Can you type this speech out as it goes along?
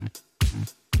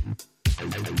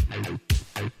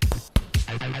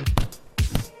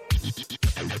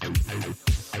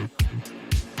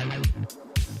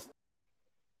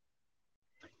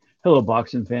Hello,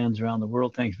 boxing fans around the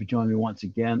world. Thanks for joining me once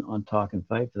again on Talk and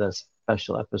Fight for this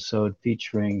special episode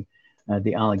featuring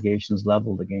the allegations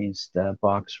leveled against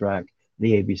BoxRec,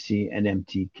 the ABC, and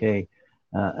MTK.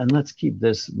 And let's keep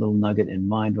this little nugget in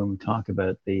mind when we talk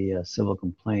about the civil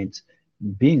complaints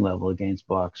being leveled against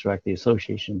BoxRec, the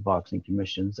Association of Boxing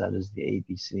Commissions, that is the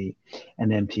ABC,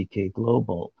 and MTK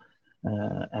Global,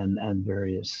 and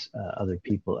various other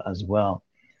people as well.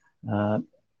 Uh,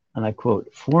 and I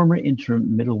quote, former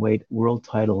interim middleweight world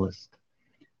titleist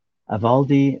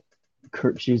Avaldi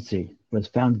Kurtjidze was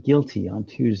found guilty on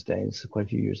Tuesday, this is quite a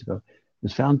few years ago,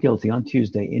 was found guilty on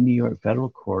Tuesday in New York federal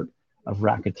court of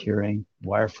racketeering,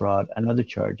 wire fraud, and other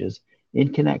charges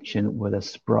in connection with a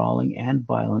sprawling and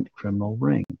violent criminal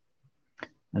ring.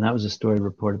 And that was a story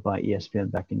reported by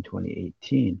ESPN back in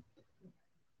 2018.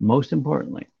 Most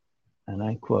importantly, and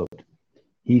I quote,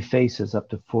 he faces up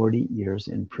to 40 years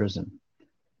in prison.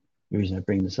 The reason I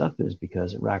bring this up is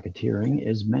because racketeering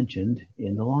is mentioned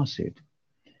in the lawsuit.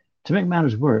 To make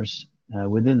matters worse,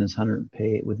 within this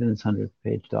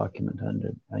 100-page document, I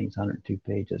think it's 102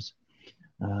 pages,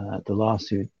 the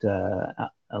lawsuit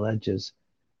alleges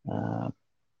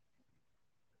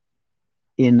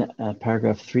in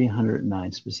paragraph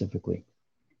 309 specifically,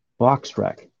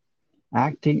 BoxRec,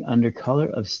 acting under color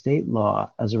of state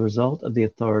law as a result of the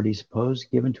authority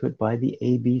supposed given to it by the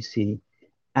ABC,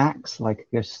 acts like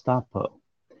Gestapo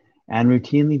and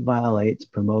routinely violates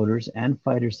promoters' and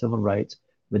fighters' civil rights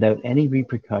without any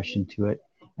repercussion to it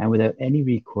and without any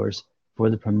recourse for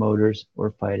the promoters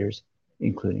or fighters,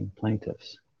 including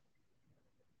plaintiffs.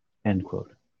 End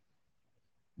quote.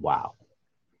 Wow.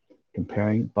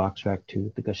 Comparing BoxRec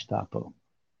to the Gestapo.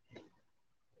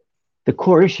 The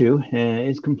core issue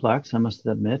is complex, I must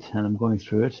admit, and I'm going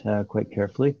through it quite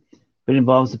carefully, but it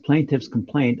involves the plaintiff's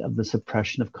complaint of the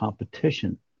suppression of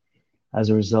competition as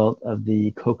a result of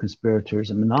the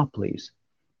co-conspirators and monopolies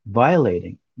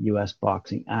violating U.S.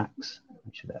 boxing acts, I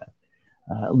should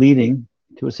add, leading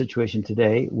to a situation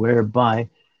today whereby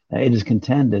it is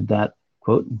contended that,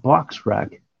 quote,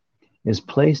 BoxRec is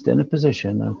placed in a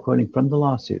position, I'm quoting from the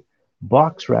lawsuit,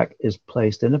 BoxRec is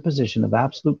placed in a position of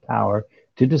absolute power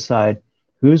to decide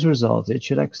whose results it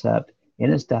should accept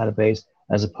in its database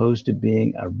as opposed to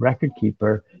being a record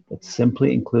keeper that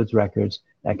simply includes records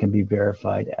that can be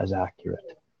verified as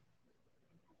accurate.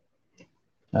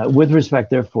 With respect,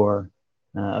 therefore,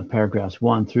 of paragraphs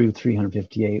 1 through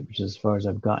 358, which is as far as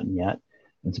I've gotten yet,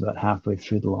 it's about halfway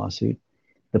through the lawsuit,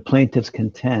 the plaintiffs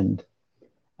contend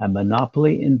a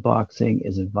monopoly in boxing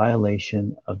is a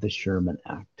violation of the Sherman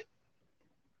Act.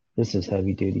 This is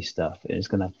heavy-duty stuff. It is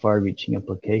going to have far-reaching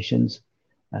implications.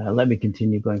 Let me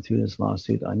continue going through this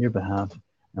lawsuit on your behalf,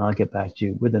 and I'll get back to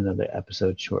you with another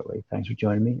episode shortly. Thanks for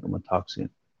joining me, and we'll talk soon.